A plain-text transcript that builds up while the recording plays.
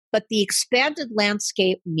But the expanded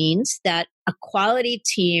landscape means that a quality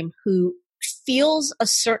team who feels a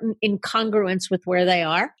certain incongruence with where they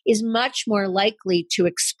are is much more likely to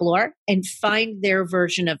explore and find their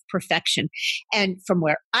version of perfection. And from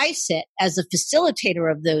where I sit as a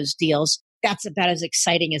facilitator of those deals, that's about as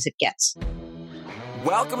exciting as it gets.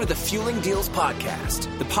 Welcome to the Fueling Deals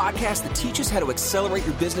Podcast, the podcast that teaches how to accelerate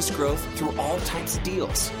your business growth through all types of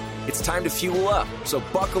deals. It's time to fuel up, so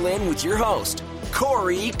buckle in with your host,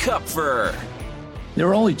 Corey Kupfer. There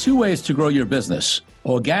are only two ways to grow your business: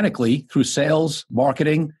 organically through sales,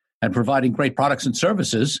 marketing, and providing great products and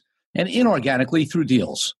services, and inorganically through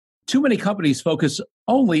deals. Too many companies focus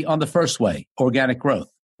only on the first way, organic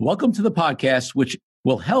growth. Welcome to the podcast, which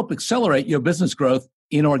will help accelerate your business growth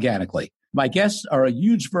inorganically. My guests are a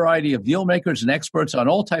huge variety of deal makers and experts on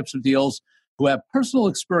all types of deals who have personal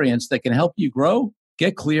experience that can help you grow,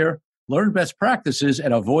 get clear, learn best practices,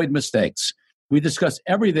 and avoid mistakes. We discuss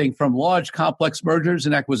everything from large, complex mergers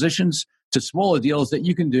and acquisitions to smaller deals that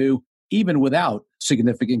you can do even without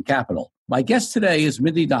significant capital. My guest today is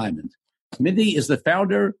Mindy Diamond. Mindy is the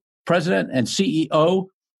founder, president, and CEO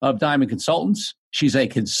of Diamond Consultants. She's a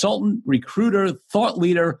consultant, recruiter, thought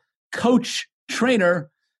leader, coach, trainer,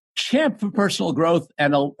 champ for personal growth,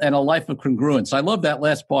 and a life of congruence. I love that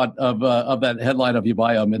last part of that headline of your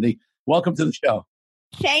bio, Mindy. Welcome to the show.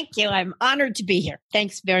 Thank you. I'm honored to be here.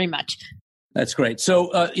 Thanks very much. That's great.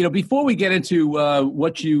 So, before we get into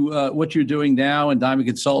what you're doing now in Diamond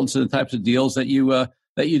Consultants and the types of deals that you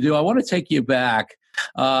do, I want to take you back.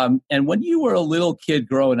 And when you were a little kid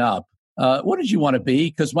growing up, what did you want to be?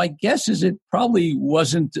 Because my guess is it probably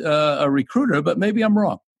wasn't a recruiter, but maybe I'm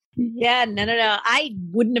wrong. Yeah, no. I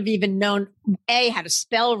wouldn't have even known, how to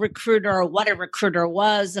spell recruiter or what a recruiter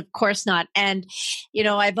was. Of course not. And,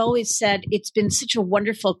 I've always said it's been such a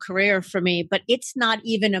wonderful career for me, but it's not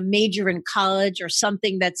even a major in college or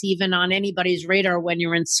something that's even on anybody's radar when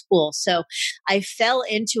you're in school. So I fell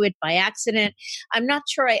into it by accident. I'm not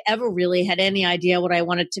sure I ever really had any idea what I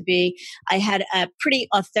wanted to be. I had a pretty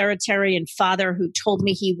authoritarian father who told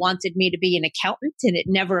me he wanted me to be an accountant, and it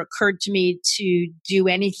never occurred to me to do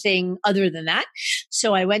anything other than that.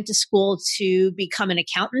 So I went to school to become an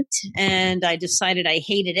accountant, and I decided I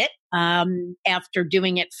hated it after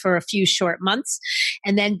doing it for a few short months,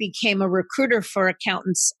 and then became a recruiter for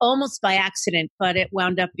accountants almost by accident, but it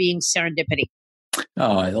wound up being serendipity.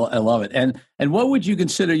 Oh, I love it. And what would you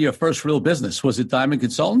consider your first real business? Was it Diamond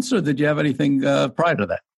Consultants, or did you have anything prior to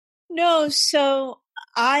that? No. So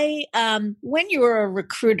when you're a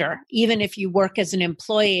recruiter, even if you work as an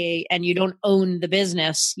employee and you don't own the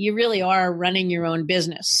business, you really are running your own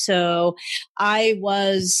business. So I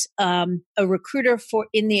was a recruiter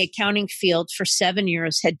in the accounting field for 7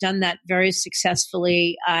 years, had done that very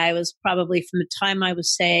successfully. I was probably from the time I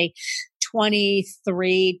was, say,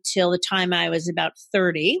 23 till the time I was about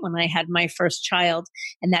 30 when I had my first child.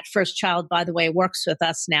 And that first child, by the way, works with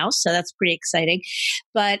us now. So that's pretty exciting.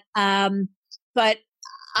 But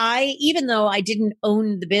even though I didn't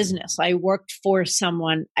own the business, I worked for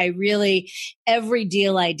someone. Every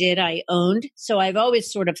deal I did, I owned. So I've always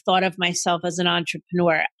sort of thought of myself as an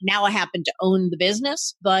entrepreneur. Now I happen to own the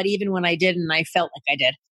business, but even when I didn't, I felt like I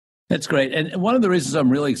did. That's great. And one of the reasons I'm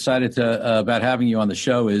really excited about having you on the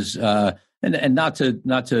show is, and not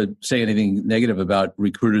to say anything negative about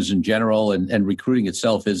recruiters in general, and recruiting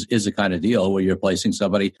itself is a kind of deal where you're placing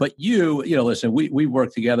somebody. But listen, we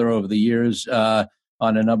worked together over the years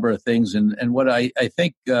on a number of things. And what I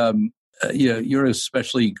think you're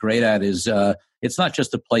especially great at is it's not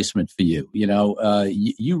just a placement for you.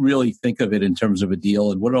 You really think of it in terms of a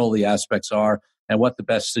deal and what all the aspects are and what the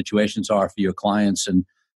best situations are for your clients. And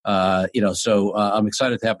so I'm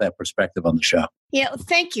excited to have that perspective on the show. Yeah,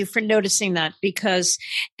 thank you for noticing that, because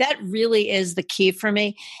that really is the key for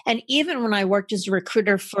me. And even when I worked as a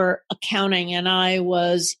recruiter for accounting, and I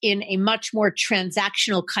was in a much more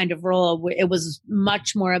transactional kind of role, it was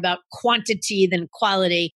much more about quantity than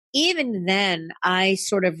quality. Even then, I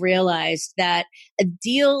sort of realized that a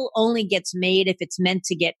deal only gets made if it's meant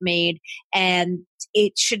to get made. And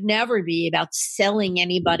it should never be about selling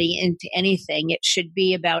anybody into anything. It should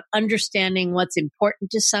be about understanding what's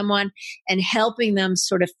important to someone and helping them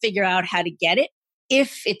sort of figure out how to get it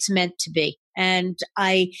if it's meant to be. And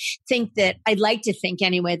I think that I'd like to think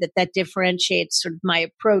anyway that differentiates sort of my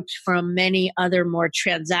approach from many other more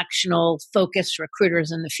transactional focused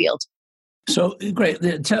recruiters in the field. So great.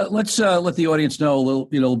 Let's let the audience know a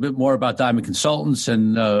little bit more about Diamond Consultants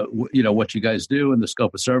and what you guys do and the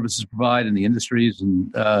scope of services provide in the industries.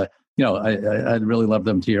 And I'd really love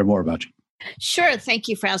them to hear more about you. Sure. Thank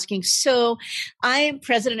you for asking. So I am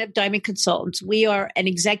president of Diamond Consultants. We are an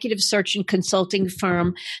executive search and consulting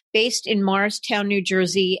firm based in Morristown, New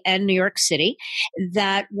Jersey and New York City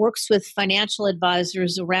that works with financial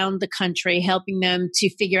advisors around the country, helping them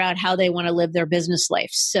to figure out how they want to live their business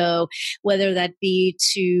life. So whether that be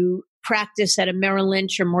to practice at a Merrill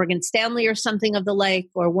Lynch or Morgan Stanley or something of the like,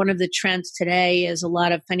 or one of the trends today is a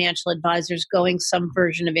lot of financial advisors going some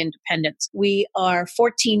version of independence. We are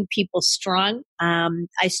 14 people strong.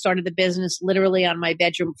 I started the business literally on my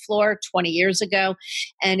bedroom floor 20 years ago,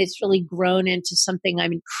 and it's really grown into something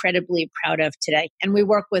I'm incredibly proud of today. And we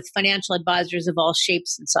work with financial advisors of all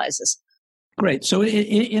shapes and sizes. Great. So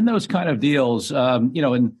in those kind of deals,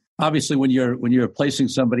 and obviously, when you're placing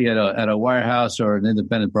somebody at a wirehouse or an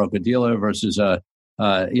independent broker dealer versus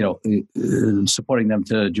supporting them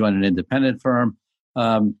to join an independent firm,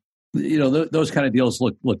 those kind of deals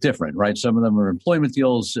look different, right? Some of them are employment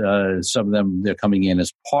deals. Some of them they're coming in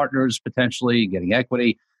as partners potentially, getting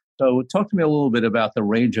equity. So, talk to me a little bit about the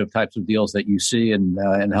range of types of deals that you see and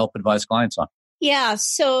help advise clients on. Yeah,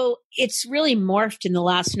 so it's really morphed in the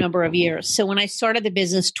last number of years. So when I started the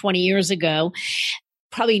business 20 years ago,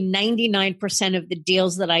 probably 99% of the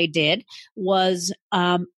deals that I did was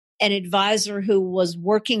an advisor who was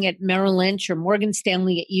working at Merrill Lynch or Morgan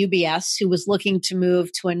Stanley at UBS who was looking to move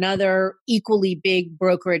to another equally big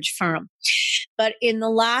brokerage firm. But in the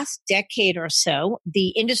last decade or so, the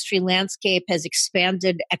industry landscape has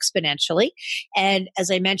expanded exponentially. And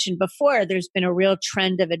as I mentioned before, there's been a real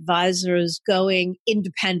trend of advisors going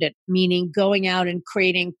independent, meaning going out and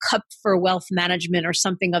creating Cup for Wealth Management or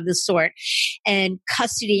something of the sort, and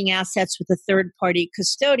custodying assets with a third-party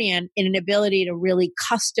custodian in an ability to really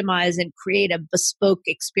customize and create a bespoke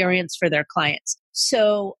experience for their clients.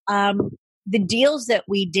 So, the deals that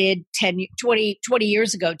we did 10 to 20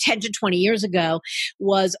 years ago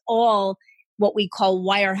was all what we call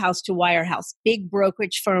wirehouse to wirehouse, big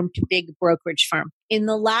brokerage firm to big brokerage firm. In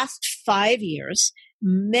the last 5 years,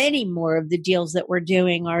 many more of the deals that we're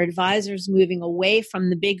doing are advisors moving away from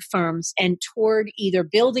the big firms and toward either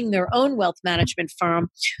building their own wealth management firm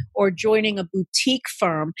or joining a boutique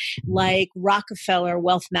firm like Rockefeller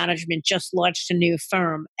Wealth Management just launched a new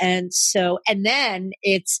firm. And then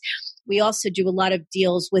we also do a lot of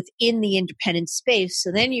deals within the independent space.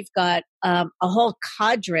 So then you've got a whole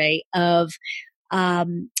cadre of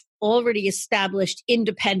already established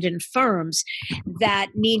independent firms that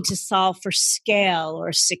need to solve for scale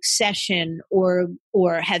or succession or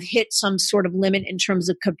have hit some sort of limit in terms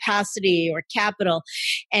of capacity or capital.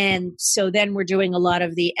 And so then we're doing a lot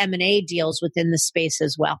of the M&A deals within the space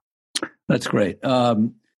as well. That's great.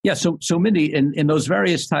 So Mindy, in those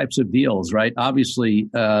various types of deals, right? Obviously,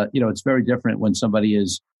 it's very different when somebody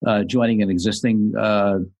is joining an existing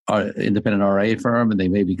independent RIA firm, and they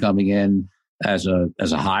may be coming in as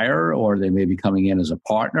a hire, or they may be coming in as a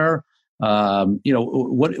partner.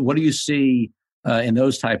 What do you see in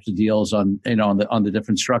those types of deals on the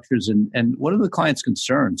different structures, and what are the clients'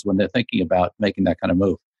 concerns when they're thinking about making that kind of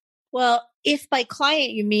move? Well, if by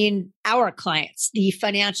client you mean our clients, the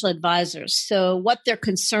financial advisors. So what they're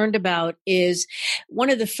concerned about is one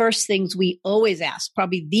of the first things we always ask,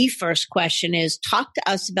 probably the first question is talk to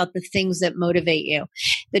us about the things that motivate you,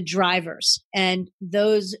 the drivers. And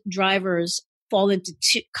those drivers fall into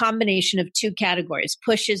combination of two categories,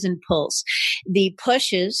 pushes and pulls. The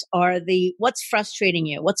pushes are what's frustrating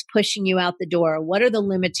you, what's pushing you out the door, what are the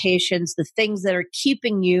limitations, the things that are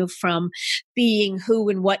keeping you from being who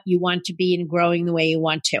and what you want to be and growing the way you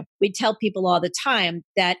want to. We tell people all the time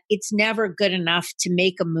that it's never good enough to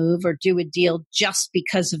make a move or do a deal just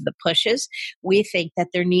because of the pushes. We think that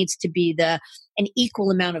there needs to be an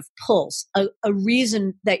equal amount of pulls, a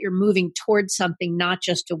reason that you're moving towards something, not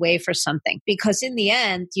just away for something. Because in the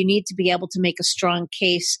end, you need to be able to make a strong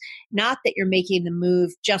case, not that you're making the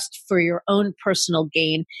move just for your own personal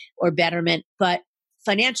gain or betterment, but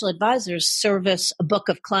financial advisors service a book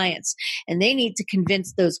of clients, and they need to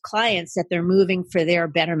convince those clients that they're moving for their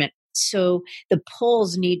betterment. So the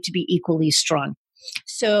pulls need to be equally strong.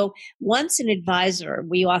 So once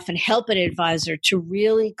we often help an advisor to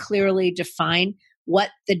really clearly define what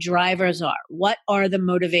the drivers are, what are the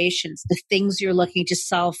motivations, the things you're looking to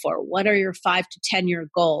solve for, what are your 5 to 10 year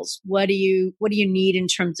goals, what do you need in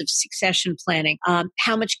terms of succession planning,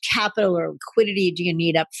 how much capital or liquidity do you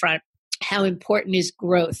need up front, how important is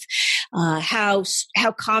growth, how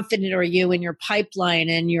confident are you in your pipeline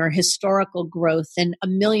and your historical growth, and a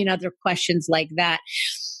million other questions like that.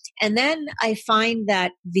 And then I find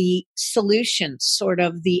that the solutions, sort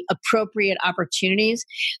of the appropriate opportunities,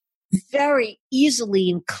 very easily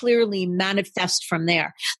and clearly manifest from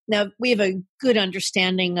there. Now, we have a good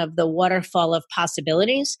understanding of the waterfall of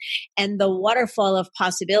possibilities, and the waterfall of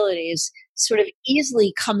possibilities sort of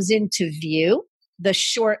easily comes into view, the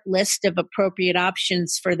short list of appropriate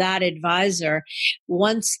options for that advisor,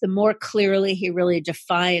 once the more clearly he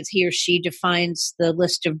or she defines the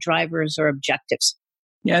list of drivers or objectives.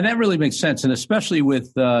 Yeah, that really makes sense. And especially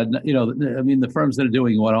with, the firms that are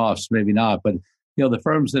doing one-offs, maybe not, but the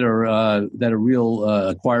firms that are real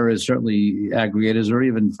acquirers, certainly aggregators, or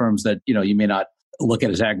even firms that, you may not look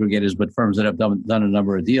at as aggregators, but firms that have done a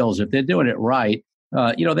number of deals, if they're doing it right,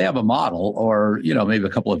 they have a model or, maybe a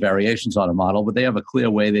couple of variations on a model, but they have a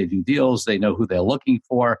clear way they do deals. They know who they're looking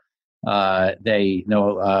for. They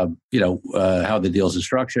know, how the deals are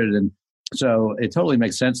structured. And so it totally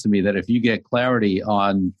makes sense to me that if you get clarity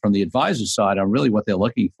from the advisor side on really what they're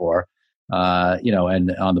looking for,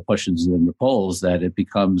 and on the pushes and the pulls, that it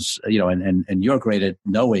becomes, and you're great at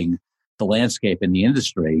knowing the landscape in the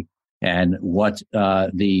industry and what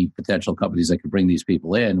the potential companies that could bring these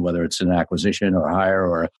people in, whether it's an acquisition or hire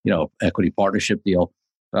or, equity partnership deal,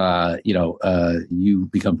 you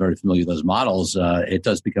become very familiar with those models. It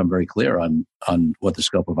does become very clear on what the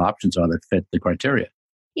scope of options are that fit the criteria.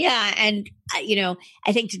 Yeah. And,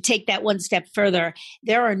 I think to take that one step further,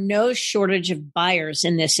 there are no shortage of buyers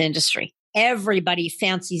in this industry. Everybody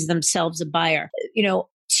fancies themselves a buyer.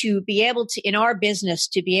 To be able to, in our business,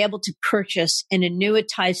 to be able to purchase an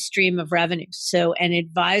annuitized stream of revenue. So an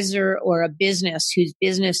advisor or a business whose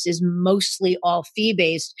business is mostly all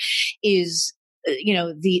fee-based is,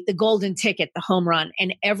 the golden ticket, the home run,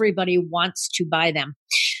 and everybody wants to buy them.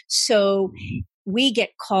 So we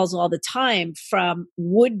get calls all the time from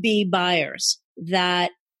would-be buyers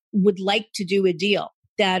that would like to do a deal,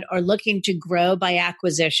 that are looking to grow by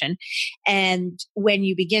acquisition. And when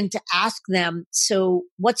you begin to ask them, so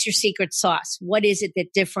what's your secret sauce? What is it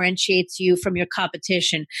that differentiates you from your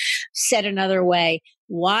competition? Said another way,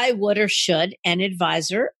 why would or should an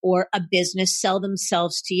advisor or a business sell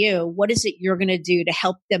themselves to you? What is it you're going to do to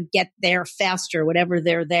help them get there faster, whatever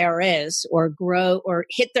their there is, or grow or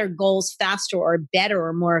hit their goals faster or better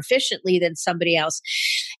or more efficiently than somebody else?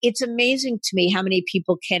 It's amazing to me how many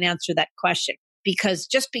people can't answer that question. Because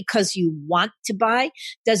just because you want to buy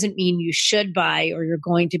doesn't mean you should buy or you're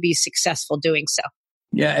going to be successful doing so.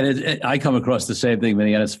 Yeah, and I come across the same thing,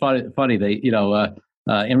 Minnie, and it's funny. They,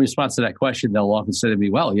 in response to that question, they'll often say to me,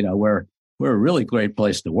 "Well, we're a really great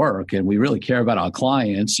place to work, and we really care about our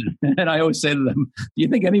clients." And I always say to them, "Do you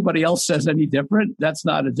think anybody else says any different? That's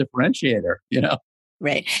not a differentiator,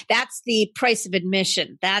 Right. That's the price of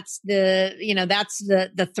admission. That's the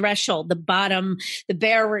threshold, the bottom, the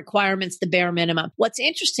bare requirements, the bare minimum. What's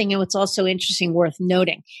interesting, and what's also interesting worth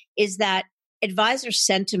noting, is that advisor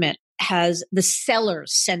sentiment the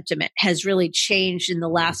seller's sentiment has really changed in the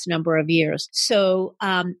last number of years. So,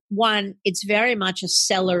 one, it's very much a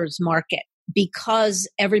seller's market. Because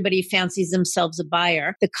everybody fancies themselves a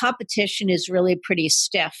buyer, the competition is really pretty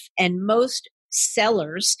stiff, and most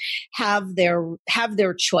sellers have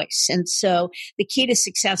their choice. And so the key to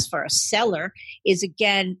success for a seller is,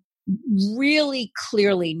 again, really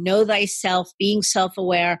clearly know thyself, being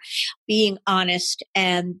self-aware, being honest,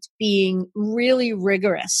 and being really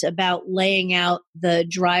rigorous about laying out the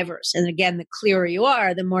drivers. And again, the clearer you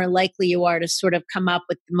are, the more likely you are to sort of come up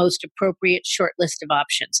with the most appropriate short list of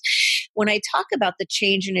options. When I talk about the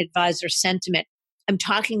change in advisor sentiment, I'm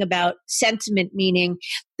talking about sentiment, meaning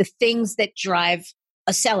the things that drive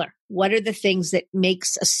a seller. What are the things that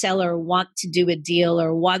makes a seller want to do a deal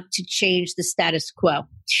or want to change the status quo?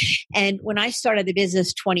 And when I started the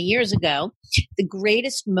business 20 years ago, the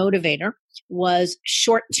greatest motivator was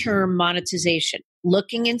short-term monetization,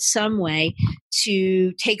 looking in some way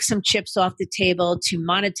to take some chips off the table to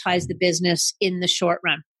monetize the business in the short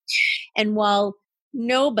run. And while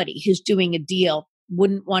nobody who's doing a deal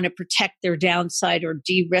wouldn't want to protect their downside or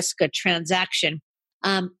de-risk a transaction,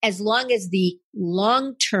 as long as the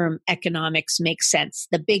long-term economics make sense,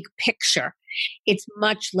 the big picture, it's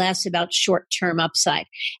much less about short-term upside.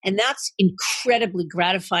 And that's incredibly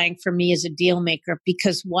gratifying for me as a deal maker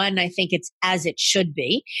because, one, I think it's as it should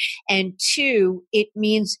be. And two, it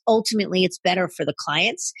means ultimately it's better for the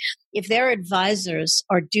clients. If their advisors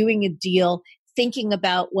are doing a deal thinking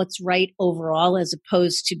about what's right overall as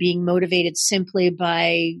opposed to being motivated simply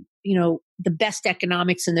by, the best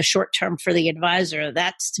economics in the short term for the advisor,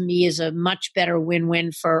 that to me is a much better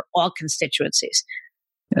win-win for all constituencies.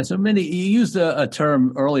 Yeah, so Minnie, you used a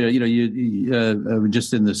term earlier, you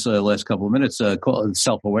just in this last couple of minutes, called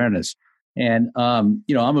self-awareness. And, I'm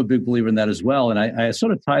a big believer in that as well. And I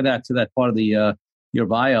sort of tie that to that part of the your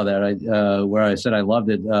bio there, where I said I loved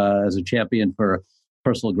it as a champion for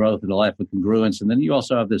personal growth and a life of congruence. And then you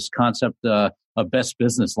also have this concept of best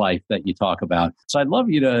business life that you talk about. So I'd love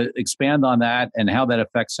you to expand on that and how that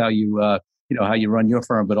affects how you how you run your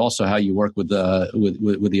firm, but also how you work with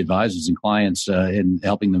the advisors and clients in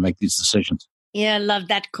helping them make these decisions. Yeah, I love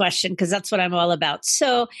that question because that's what I'm all about.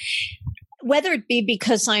 So whether it be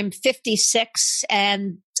because I'm 56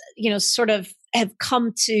 and, sort of have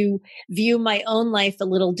come to view my own life a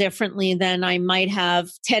little differently than I might have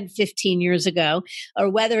 10, 15 years ago, or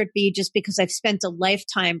whether it be just because I've spent a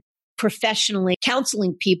lifetime professionally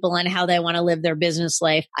counseling people on how they want to live their business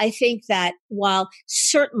life, I think that while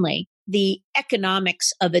certainly the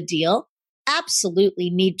economics of a deal absolutely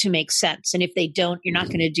need to make sense, and if they don't, you're not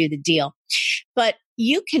going to do the deal. But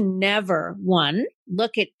you can never,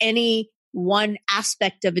 look at any one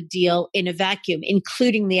aspect of a deal in a vacuum,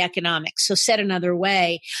 including the economics. So said another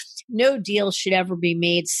way, no deal should ever be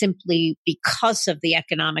made simply because of the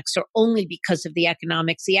economics or only because of the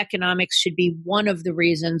economics. The economics should be one of the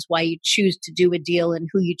reasons why you choose to do a deal and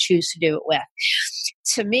who you choose to do it with.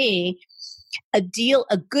 To me, a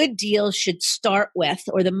good deal should start with,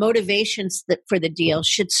 or the motivations for the deal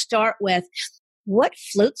should start with, what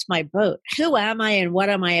floats my boat? Who am I and what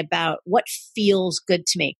am I about? What feels good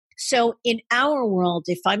to me? So in our world,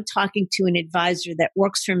 if I'm talking to an advisor that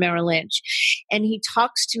works for Merrill Lynch and he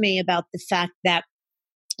talks to me about the fact that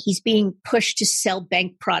he's being pushed to sell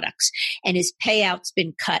bank products and his payout's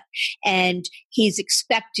been cut and he's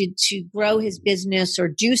expected to grow his business or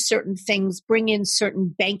do certain things, bring in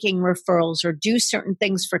certain banking referrals or do certain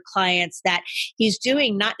things for clients that he's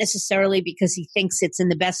doing not necessarily because he thinks it's in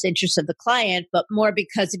the best interest of the client, but more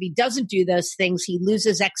because if he doesn't do those things, he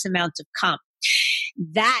loses X amount of comp.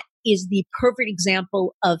 That is the perfect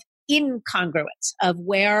example of incongruence, of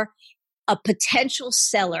where a potential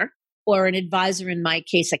seller or an advisor in my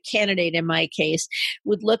case, a candidate in my case,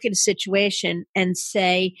 would look at a situation and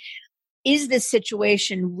say, is this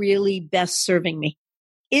situation really best serving me?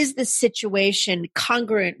 Is the situation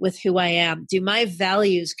congruent with who I am? Do my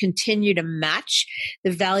values continue to match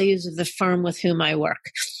the values of the firm with whom I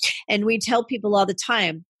work? And we tell people all the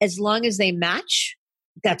time, as long as they match,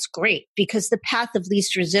 that's great, because the path of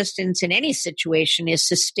least resistance in any situation is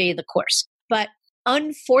to stay the course. But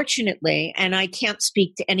unfortunately, and I can't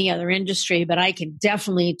speak to any other industry, but I can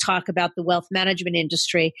definitely talk about the wealth management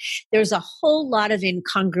industry, there's a whole lot of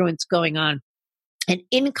incongruence going on. An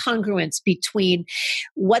incongruence between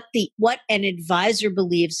what an advisor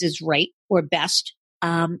believes is right or best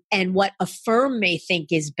and what a firm may think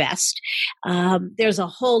is best. There's a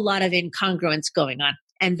whole lot of incongruence going on.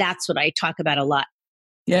 And that's what I talk about a lot.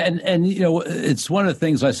 Yeah, and it's one of the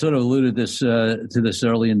things I sort of alluded to this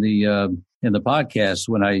early in the podcast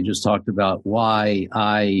when I just talked about why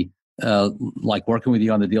I like working with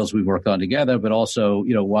you on the deals we've worked on together, but also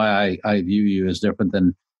why I view you as different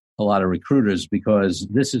than a lot of recruiters, because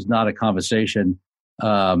this is not a conversation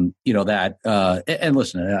that and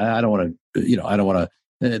listen, I don't want to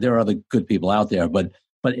there are other good people out there, but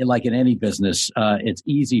like in any business, it's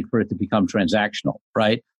easy for it to become transactional,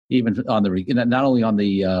 right? Even on not only on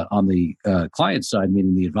the client side,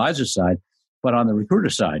 meaning the advisor side, but on the recruiter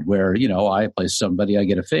side, where I place somebody, I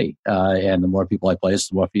get a fee, and the more people I place,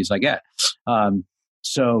 the more fees I get.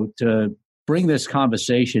 So to bring this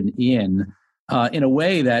conversation in a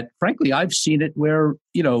way that, frankly, I've seen it where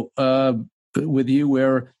with you,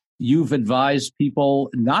 where you've advised people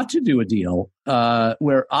not to do a deal,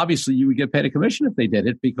 where obviously you would get paid a commission if they did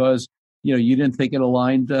it because you didn't think it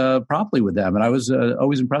aligned properly with them. And I was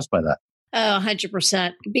always impressed by that. Oh,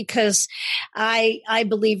 100%. Because I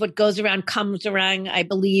believe what goes around comes around. I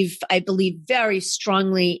believe very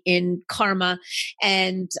strongly in karma.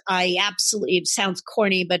 And I absolutely, it sounds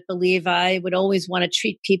corny, but believe I would always want to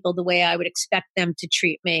treat people the way I would expect them to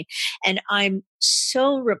treat me. And I'm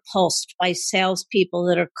so repulsed by salespeople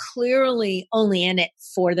that are clearly only in it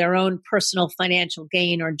for their own personal financial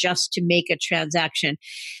gain or just to make a transaction.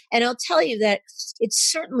 And I'll tell you that it's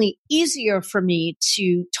certainly easier for me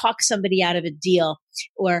to talk somebody out of a deal,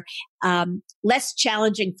 or less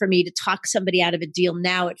challenging for me to talk somebody out of a deal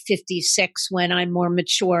now at 56 when I'm more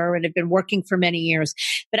mature and have been working for many years.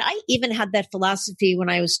 But I even had that philosophy when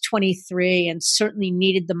I was 23 and certainly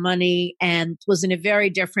needed the money and was in a very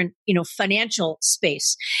different, financial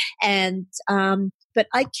space. And but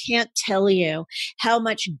I can't tell you how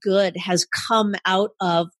much good has come out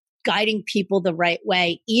of guiding people the right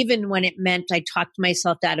way, even when it meant I talked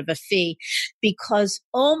myself out of a fee, because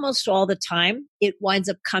almost all the time it winds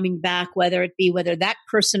up coming back, whether that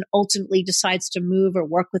person ultimately decides to move or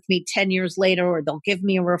work with me 10 years later, or they'll give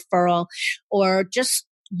me a referral, or just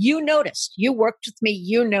you noticed, you worked with me,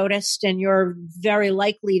 you noticed, and you're very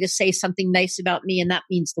likely to say something nice about me. And that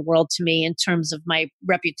means the world to me in terms of my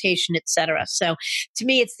reputation, et cetera. So to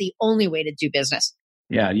me, it's the only way to do business.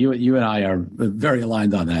 Yeah, you and I are very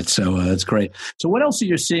aligned on that, so that's great. So, what else are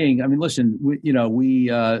you seeing? I mean, listen,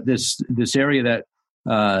 this area that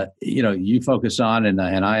you focus on, and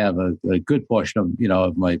I have a good portion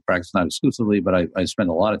of my practice, not exclusively, but I spend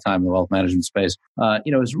a lot of time in the wealth management space.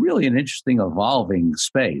 Is really an interesting, evolving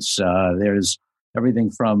space. There's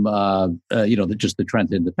everything from just the trend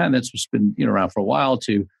to independence, which has been around for a while,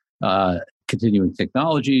 to continuing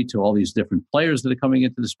technology, to all these different players that are coming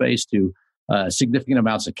into the space, to significant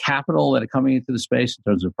amounts of capital that are coming into the space in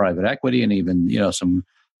terms of private equity, and even some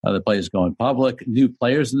other players going public. New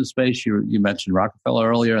players in the space. You mentioned Rockefeller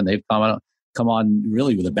earlier, and they've come on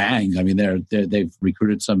really with a bang. I mean, they've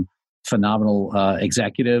recruited some phenomenal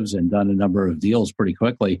executives and done a number of deals pretty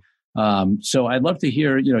quickly. So I'd love to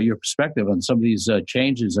hear your perspective on some of these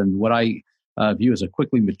changes and what I view as a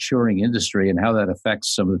quickly maturing industry, and how that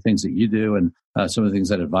affects some of the things that you do and some of the things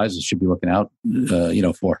that advisors should be looking out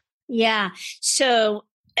for. Yeah. So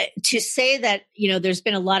to say that, there's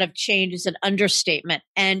been a lot of change is an understatement.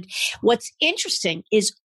 And what's interesting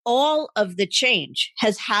is all of the change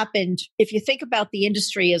has happened. If you think about the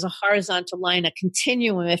industry as a horizontal line, a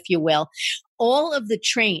continuum, if you will, all of the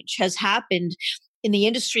change has happened in the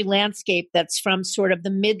industry landscape that's from sort of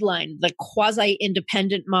the midline, the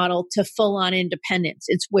quasi-independent model to full-on independence.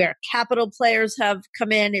 It's where capital players have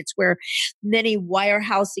come in. It's where many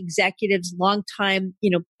wirehouse executives, longtime,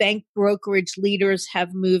 bank brokerage leaders have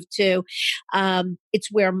moved to. It's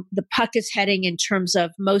where the puck is heading in terms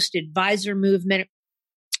of most advisor movement.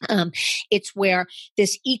 It's where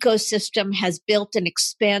this ecosystem has built and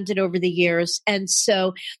expanded over the years. And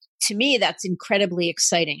so to me, that's incredibly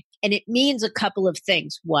exciting. And it means a couple of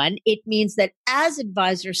things. One, it means that as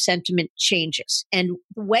advisor sentiment changes, and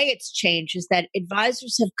the way it's changed is that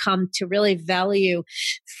advisors have come to really value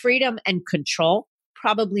freedom and control,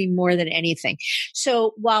 probably more than anything.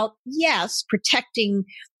 So while, yes, protecting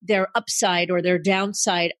their upside or their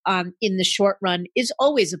downside in the short run is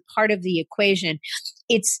always a part of the equation,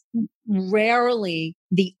 it's rarely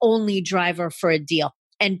the only driver for a deal.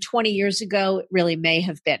 And 20 years ago, it really may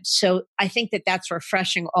have been. So I think that that's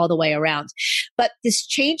refreshing all the way around. But this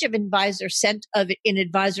change of advisor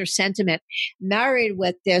sentiment, married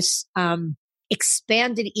with this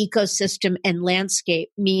expanded ecosystem and landscape,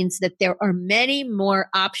 means that there are many more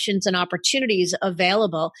options and opportunities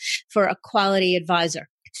available for a quality advisor.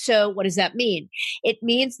 So what does that mean? It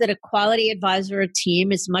means that a quality advisor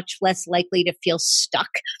team is much less likely to feel stuck,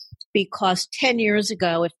 because 10 years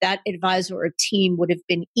ago, if that advisor or team would have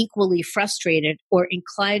been equally frustrated or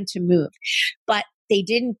inclined to move, but they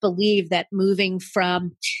didn't believe that moving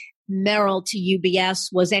from Merrill to UBS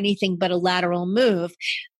was anything but a lateral move,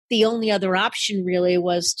 the only other option really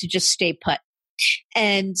was to just stay put.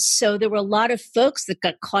 And so there were a lot of folks that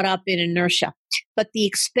got caught up in inertia. But the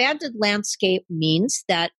expanded landscape means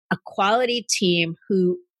that a quality team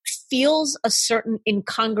who feels a certain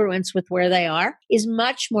incongruence with where they are is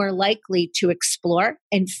much more likely to explore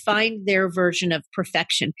and find their version of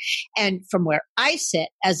perfection. And from where I sit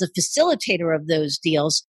as a facilitator of those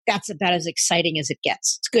deals, that's about as exciting as it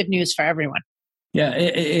gets. It's good news for everyone. Yeah,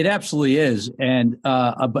 it absolutely is. And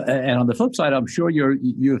on the flip side, I'm sure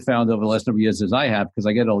you have found over the last number of years, as I have, because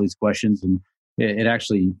I get all these questions, and it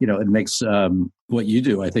actually, it makes what you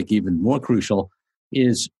do, I think, even more crucial,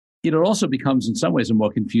 is it also becomes in some ways a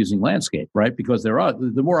more confusing landscape, right? Because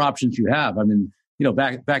the more options you have. I mean,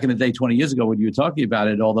 back in the day, 20 years ago, when you were talking about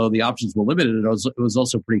it, although the options were limited, it was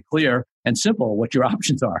also pretty clear and simple what your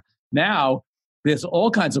options are. Now, there's all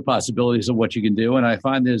kinds of possibilities of what you can do, and I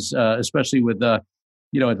find there's, especially with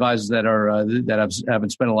advisors that haven't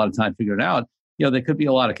spent a lot of time figuring it out, there could be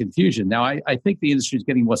a lot of confusion. Now, I think the industry is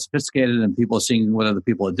getting more sophisticated, and people are seeing what other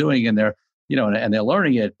people are doing, and they're and they're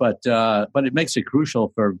learning it. But it makes it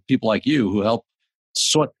crucial for people like you who help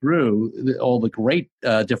sort through all the great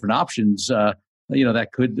different options. That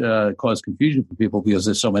could cause confusion for people because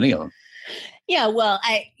there's so many of them. Yeah, well,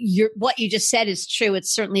 what you just said is true.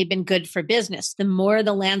 It's certainly been good for business. The more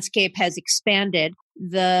the landscape has expanded,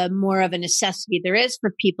 the more of a necessity there is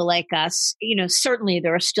for people like us. Certainly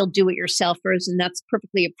there are still do-it-yourselfers, and that's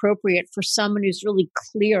perfectly appropriate for someone who's really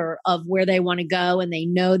clear of where they want to go, and they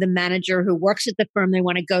know the manager who works at the firm they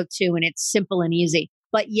want to go to, and it's simple and easy.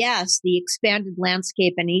 But yes, the expanded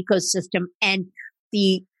landscape and ecosystem and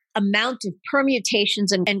the amount of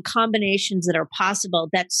permutations and combinations that are possible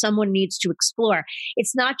that someone needs to explore.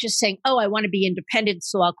 It's not just saying, oh, I want to be independent,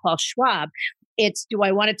 so I'll call Schwab. It's, do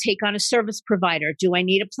I want to take on a service provider? Do I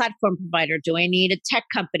need a platform provider? Do I need a tech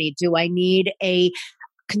company? Do I need a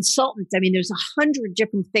consultant? I mean, there's 100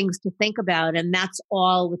 different things to think about, and that's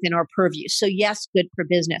all within our purview. So yes, good for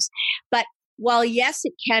business. But while yes,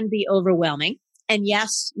 it can be overwhelming, and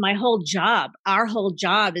yes, our whole job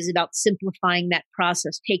is about simplifying that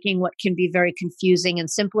process, taking what can be very confusing and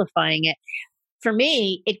simplifying it. For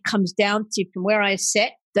me, it comes down to, from where I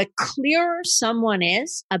sit, the clearer someone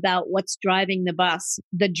is about what's driving the bus,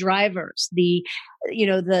 the drivers, the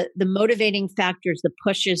motivating factors, the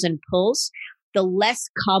pushes and pulls, the less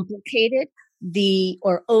complicated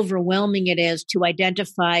or overwhelming it is to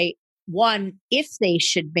identify, one, if they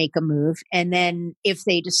should make a move, and then if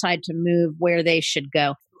they decide to move, where they should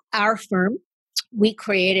go. Our firm, we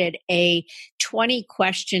created a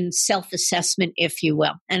 20-question self-assessment, if you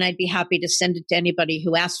will, and I'd be happy to send it to anybody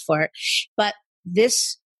who asks for it. But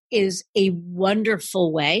this is a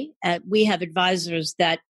wonderful way. We have advisors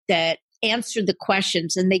that answer the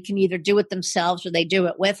questions, and they can either do it themselves or they do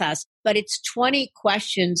it with us. But it's 20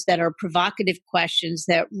 questions that are provocative questions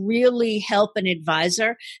that really help an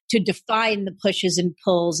advisor to define the pushes and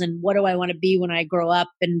pulls and what do I want to be when I grow up,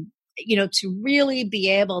 and to really be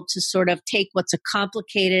able to sort of take what's a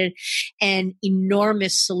complicated and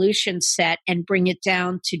enormous solution set and bring it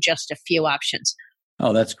down to just a few options.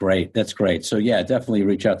 Oh, that's great. That's great. So yeah, definitely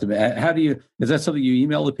reach out to me. Is that something you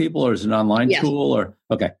email to people, or is it an online tool, or?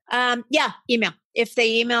 Okay. Yeah, email. If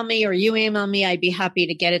they email me or you email me, I'd be happy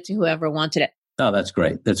to get it to whoever wanted it. Oh, that's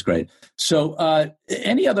great. That's great. So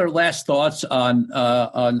any other last thoughts on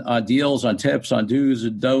deals, on tips, on do's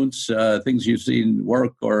and don'ts, things you've seen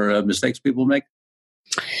work or mistakes people make?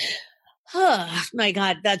 Oh, my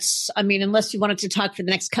God. Unless you wanted to talk for the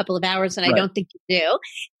next couple of hours, and I don't think you do.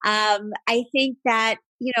 I think that,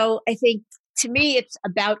 to me, it's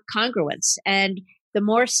about congruence. And the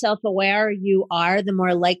more self-aware you are, the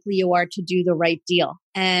more likely you are to do the right deal.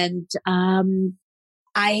 And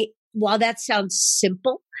while that sounds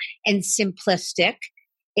simple and simplistic,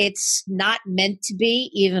 it's not meant to be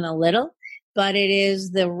even a little, but it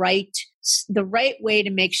is the right way to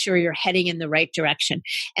make sure you're heading in the right direction.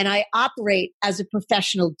 And I operate as a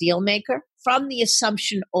professional deal maker from the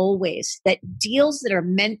assumption always that deals that are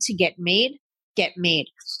meant to get made.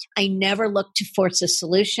 I never look to force a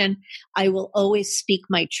solution. I will always speak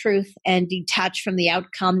my truth and detach from the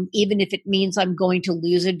outcome, even if it means I'm going to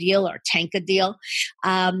lose a deal or tank a deal.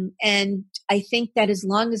 And I think that as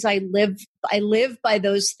long as I live by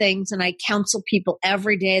those things, and I counsel people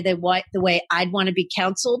every day the way I'd want to be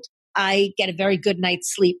counseled, I get a very good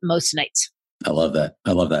night's sleep most nights. I love that.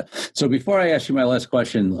 So before I ask you my last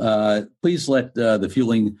question, please let the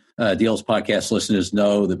Fueling Deals podcast listeners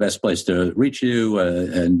know the best place to reach you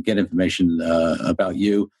and get information about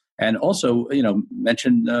you. And also,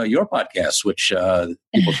 mention your podcast, which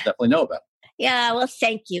people should definitely know about. Yeah, well,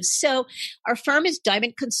 thank you. So our firm is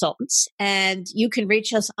Diamond Consultants, and you can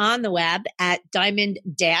reach us on the web at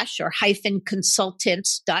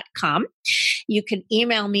diamond-consultants.com. You can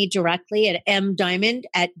email me directly at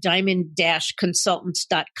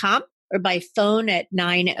mdiamond@diamond-consultants.com or by phone at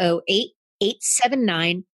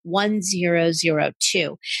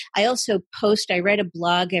 908-879-1002. I also I write a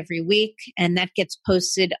blog every week, and that gets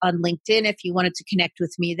posted on LinkedIn if you wanted to connect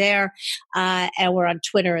with me there, and we're on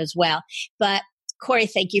Twitter as well. But Corey,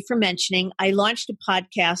 thank you for mentioning. I launched a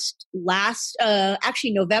podcast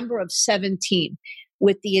November of 17,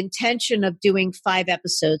 with the intention of doing 5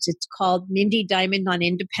 episodes. It's called Mindy Diamond on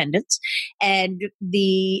Independence. And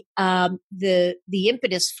the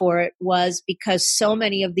impetus for it was because so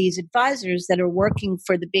many of these advisors that are working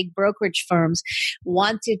for the big brokerage firms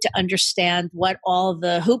wanted to understand what all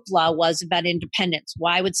the hoopla was about independence.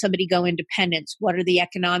 Why would somebody go independent? What are the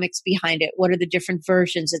economics behind it? What are the different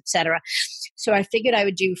versions, et cetera? So I figured I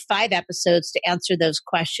would do 5 episodes to answer those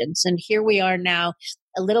questions. And here we are now,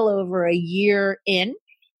 a little over a year in,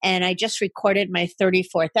 and I just recorded my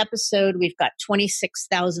 34th episode. We've got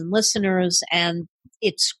 26,000 listeners, and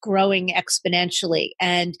it's growing exponentially.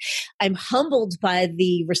 And I'm humbled by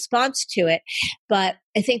the response to it. But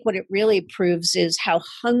I think what it really proves is how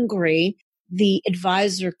hungry the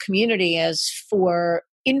advisor community is for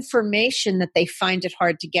information that they find it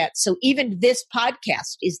hard to get. So even this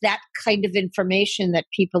podcast is that kind of information that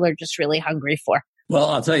people are just really hungry for. Well,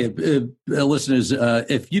 I'll tell you, listeners,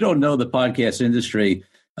 if you don't know the podcast industry,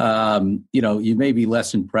 you may be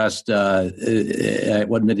less impressed at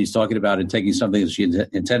what Mindy's talking about and taking something that she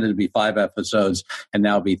intended to be 5 episodes and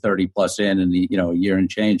now be 30 plus in a year and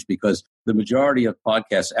change, because the majority of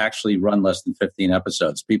podcasts actually run less than 15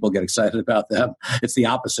 episodes. People get excited about them. It's the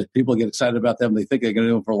opposite. People get excited about them. They think they're going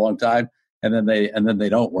to do them for a long time, and then they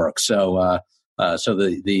don't work. So So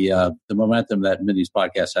the momentum that Mindy's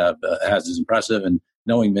podcast has is impressive. And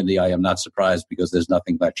knowing Mindy, I am not surprised because there's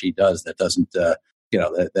nothing that she does that doesn't, that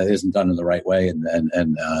isn't done in the right way. And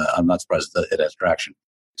I'm not surprised that it has traction.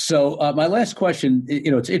 So my last question,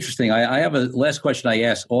 it's interesting. I have a last question I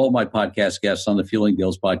ask all my podcast guests on the Fueling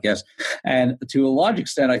Deals podcast. And to a large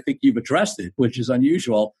extent, I think you've addressed it, which is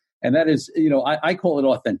unusual. And that is, I call it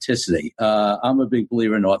authenticity. I'm a big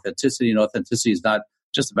believer in authenticity. And authenticity is not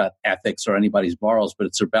just about ethics or anybody's morals, but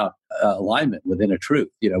it's about alignment within a truth,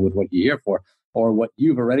 with what you're here for, or what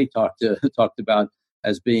you've already talked about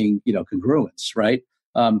as being, congruence, right?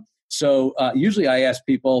 So usually I ask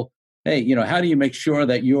people, hey, how do you make sure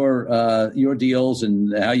that your deals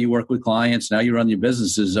and how you work with clients and how you run your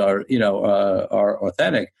businesses are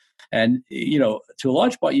authentic? And, to a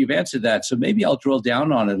large part, you've answered that. So maybe I'll drill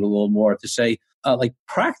down on it a little more to say,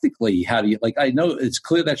 practically, how do you, I know it's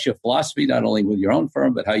clear that's your philosophy, not only with your own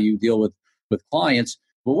firm, but how you deal with clients.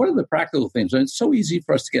 But what are the practical things? And it's so easy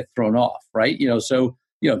for us to get thrown off, right? Do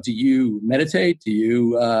you meditate? Do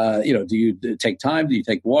you take time? Do you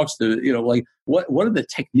take walks? What are the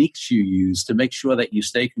techniques you use to make sure that you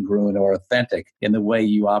stay congruent or authentic in the way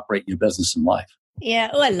you operate your business and life? Yeah.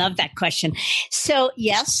 Oh, I love that question. So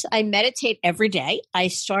yes, I meditate every day. I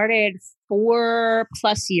started 4+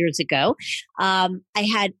 years ago. I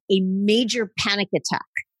had a major panic attack,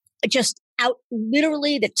 just out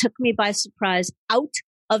literally that took me by surprise, out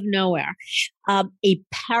of nowhere, a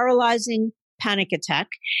paralyzing panic attack.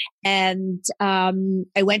 And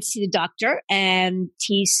I went to see the doctor and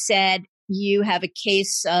he said, you have a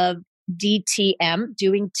case of DTM,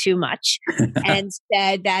 doing too much, and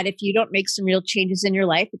said that if you don't make some real changes in your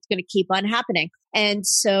life, it's going to keep on happening. And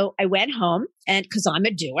so I went home, and because I'm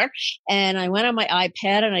a doer, and I went on my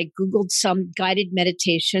iPad and I Googled some guided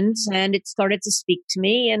meditations, and it started to speak to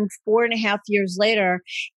me. And 4.5 years later,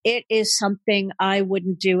 it is something I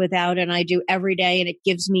wouldn't do without, and I do every day. And it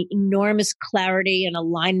gives me enormous clarity and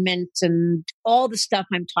alignment and all the stuff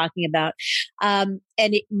I'm talking about. And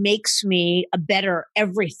it makes me a better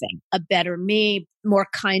everything, a better me, more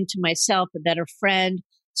kind to myself, a better friend,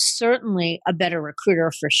 certainly a better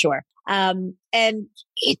recruiter for sure. And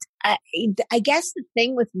I guess the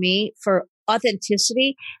thing with me for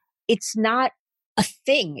authenticity, it's not a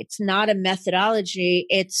thing. It's not a methodology.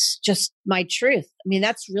 It's just my truth. I mean,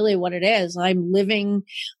 that's really what it is. I'm living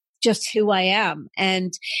just who I am.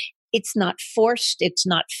 And it's not forced. It's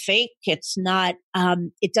not fake. It's not,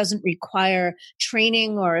 it doesn't require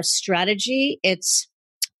training or a strategy.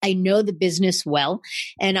 I know the business well,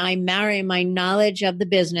 and I marry my knowledge of the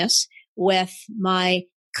business with my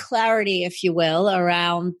clarity, if you will,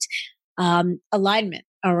 around alignment,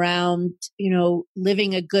 around,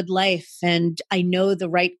 living a good life. And I know the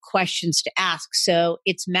right questions to ask. So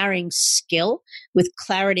it's marrying skill with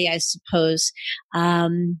clarity, I suppose,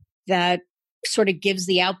 that sort of gives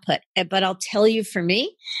the output. But I'll tell you, for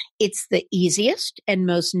me, it's the easiest and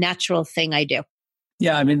most natural thing I do.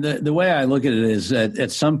 Yeah, I mean, the way I look at it is that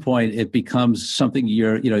at some point it becomes something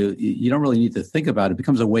you don't really need to think about. It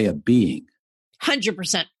becomes a way of being.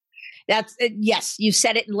 100%. That's yes, you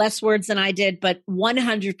said it in less words than I did, but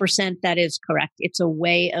 100% that is correct. It's a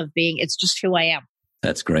way of being. It's just who I am.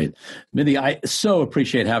 That's great. Mindy, I so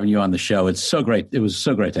appreciate having you on the show. It's so great. It was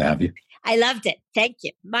so great to have you. I loved it. Thank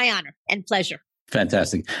you. My honor and pleasure.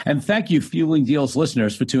 Fantastic. And thank you, Fueling Deals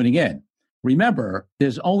listeners, for tuning in. Remember,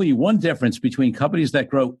 there's only one difference between companies that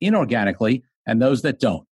grow inorganically and those that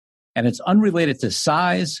don't. And it's unrelated to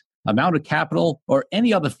size, amount of capital, or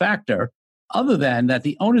any other factor other than that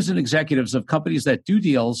the owners and executives of companies that do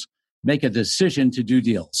deals make a decision to do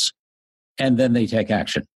deals. And then they take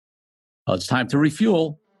action. Well, it's time to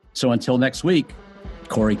refuel. So until next week,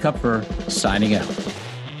 Corey Kupfer signing out.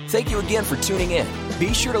 Thank you again for tuning in.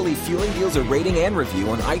 Be sure to leave Fueling Deals a rating and review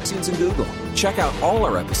on iTunes and Google. Check out all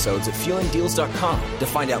our episodes at fuelingdeals.com to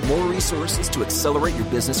find out more resources to accelerate your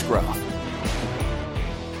business growth.